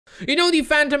You know, the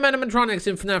phantom animatronics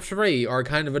in FNAF 3 are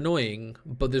kind of annoying,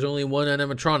 but there's only one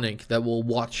animatronic that will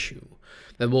watch you,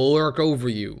 that will lurk over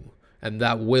you, and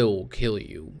that will kill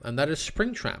you, and that is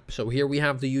Springtrap. So here we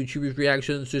have the YouTuber's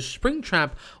reactions to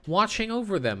Springtrap watching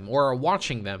over them, or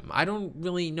watching them. I don't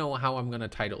really know how I'm going to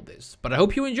title this, but I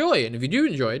hope you enjoy, and if you do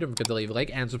enjoy it, don't forget to leave a like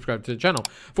and subscribe to the channel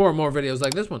for more videos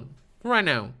like this one. Right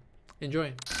now,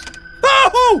 enjoy.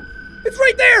 Oh! It's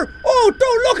right there! Oh,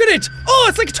 don't look at it! Oh,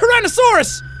 it's like a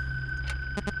Tyrannosaurus!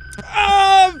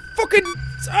 Fucking...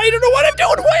 I don't know what I'm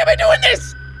doing! Why am I doing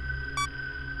this?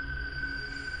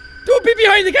 Don't be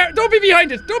behind the car! Don't be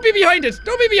behind it! Don't be behind it!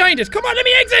 Don't be behind it! Come on, let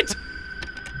me exit!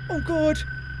 Oh god.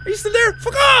 Are you still there?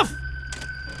 Fuck off!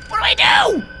 What do I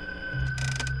do?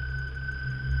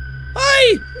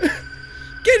 Hi!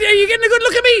 Are you getting a good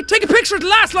look at me? Take a picture, it'll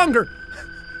last longer!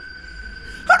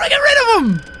 How do I get rid of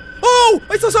him? Oh!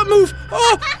 I saw something move!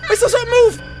 Oh! I saw something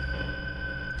move!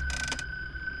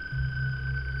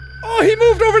 Oh, he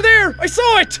moved over there! I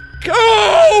saw it!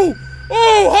 Oh!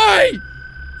 Oh, hi!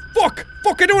 Fuck!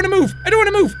 Fuck, I don't want to move! I don't want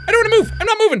to move! I don't want to move! I'm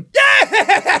not moving!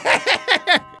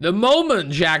 Yeah! The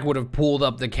moment Jack would have pulled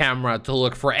up the camera to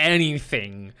look for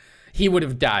anything, he would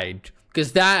have died.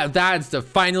 Because that's the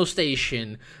final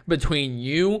station between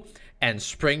you and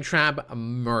Springtrap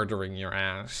murdering your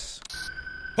ass.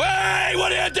 Hey,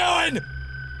 what are you doing?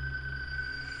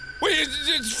 Wait,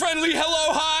 it's friendly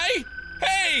hello, hi?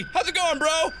 Hey, how's it going,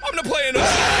 bro? I'm gonna play in a...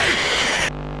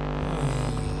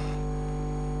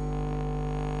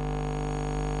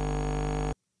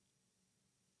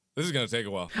 This is gonna take a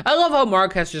while. I love how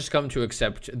Mark has just come to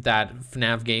accept that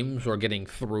FNAF games, or getting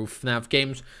through FNAF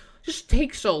games, just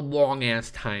takes a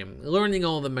long-ass time. Learning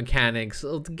all the mechanics,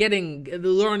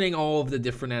 learning all of the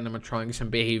different animatronics and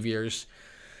behaviors.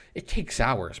 It takes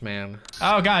hours, man.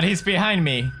 Oh god, he's behind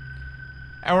me.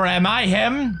 Or am I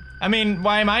him? I mean,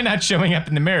 why am I not showing up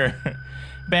in the mirror?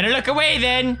 Better look away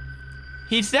then.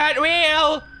 He's not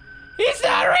real. He's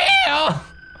not real.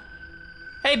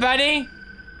 Hey, buddy.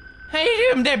 How you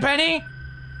doing there, buddy?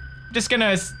 Just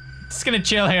gonna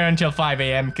chill here until 5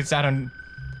 a.m. because I don't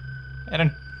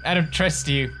trust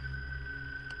you.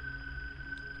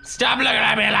 Stop looking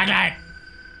at me like that.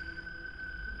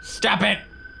 Stop it.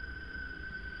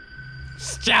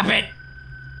 Stop it.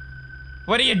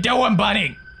 What are you doing,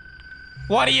 buddy?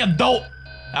 What are you doing?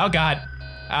 Oh god.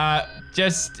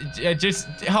 Just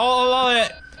hold on.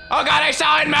 Oh god, I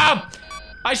saw it move.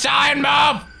 I saw it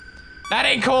move. That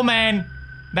ain't cool, man.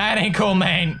 That ain't cool,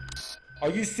 man. Are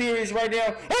you serious right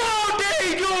now? Oh, there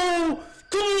you go!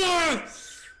 Come on!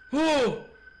 Oh,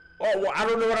 well, I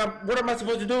don't know what am I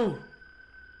supposed to do?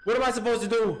 What am I supposed to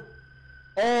do?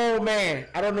 Oh man,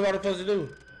 I don't know what I'm supposed to do.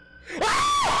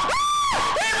 Ah!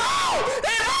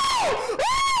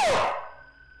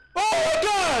 Oh my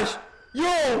gosh!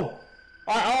 Yo!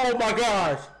 Oh my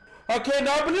gosh! I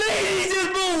cannot believe he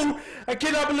just moved! I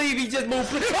cannot believe he just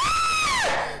moved!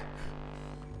 Ah!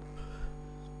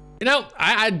 You know,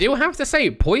 I do have to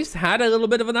say, Poist had a little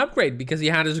bit of an upgrade because he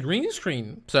had his green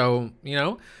screen. So, you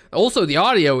know, also the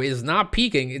audio is not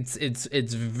peaking.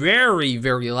 It's very,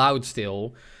 very loud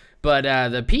still, but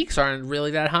the peaks aren't really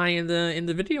that high in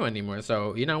the video anymore.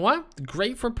 So, you know what?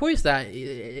 Great for Poist that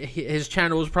his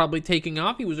channel was probably taking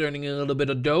off. He was earning a little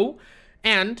bit of dough,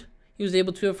 and he was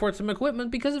able to afford some equipment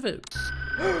because of it.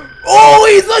 Oh,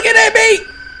 he's looking at me!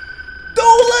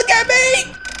 Don't look at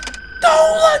me!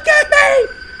 Don't look at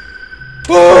me!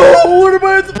 Oh, what am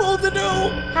I supposed to do?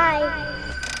 Hi.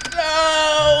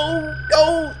 No!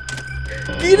 Go!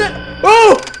 Get it!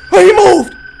 Oh! He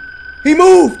moved! He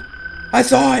moved! I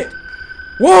saw it!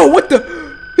 Whoa, what the?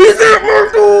 He's at my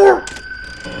door!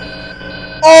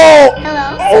 Oh!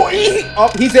 Hello?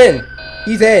 Oh, he's in!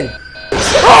 He's in!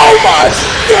 Oh my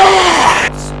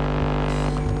God!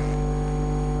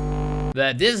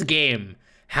 That this game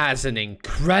has an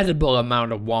incredible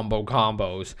amount of wombo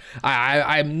combos.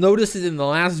 I noticed it in the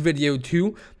last video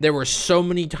too. There were so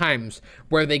many times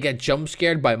where they get jump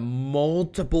scared by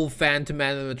multiple phantom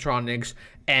animatronics,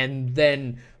 and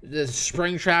then the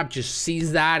Springtrap just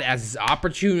sees that as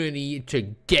opportunity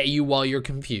to get you while you're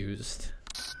confused.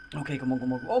 Okay, come on,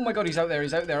 come on. Oh my god, he's out there,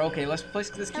 he's out there. Okay, let's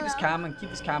keep this calm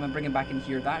and bring him back in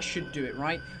here. That should do it,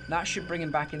 right? That should bring him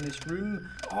back in this room.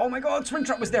 Oh my god,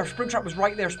 Springtrap was there. Springtrap was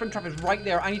right there. Springtrap is right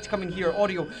there. I need to come in here.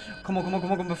 Audio. Come on, come on,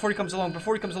 come on, come on. Before he comes along,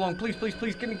 please, please,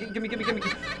 please. Give me.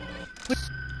 Please.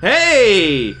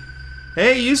 Hey!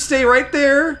 Hey, you stay right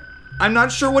there. I'm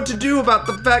not sure what to do about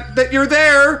the fact that you're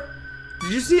there.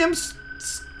 Did you see him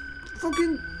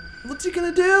fucking... What's he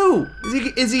gonna do?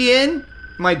 Is he in?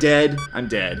 Am I dead? I'm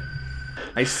dead.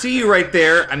 I see you right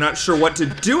there. I'm not sure what to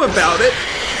do about it.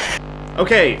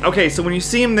 Okay, so when you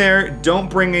see him there, don't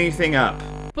bring anything up.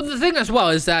 But the thing as well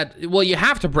is that, well, you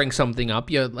have to bring something up.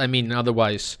 I mean,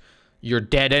 otherwise, you're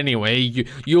dead anyway.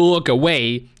 You look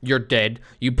away, you're dead.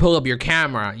 You pull up your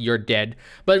camera, you're dead.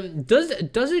 But does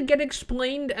it get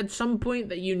explained at some point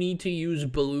that you need to use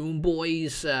Balloon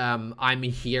Boy's "I'm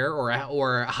here"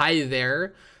 or "Hi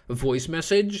there" voice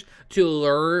message to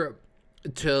lure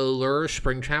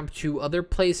Springtrap to other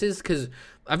places? Because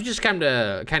I've just kind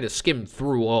of skimmed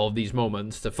through all of these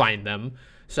moments to find them.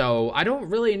 So I don't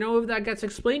really know if that gets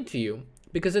explained to you,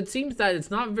 because it seems that it's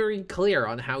not very clear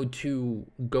on how to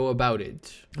go about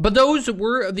it. But those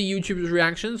were the YouTuber's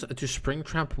reactions to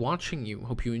Springtrap watching you.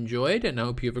 Hope you enjoyed, and I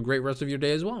hope you have a great rest of your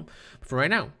day as well. For right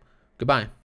now, goodbye.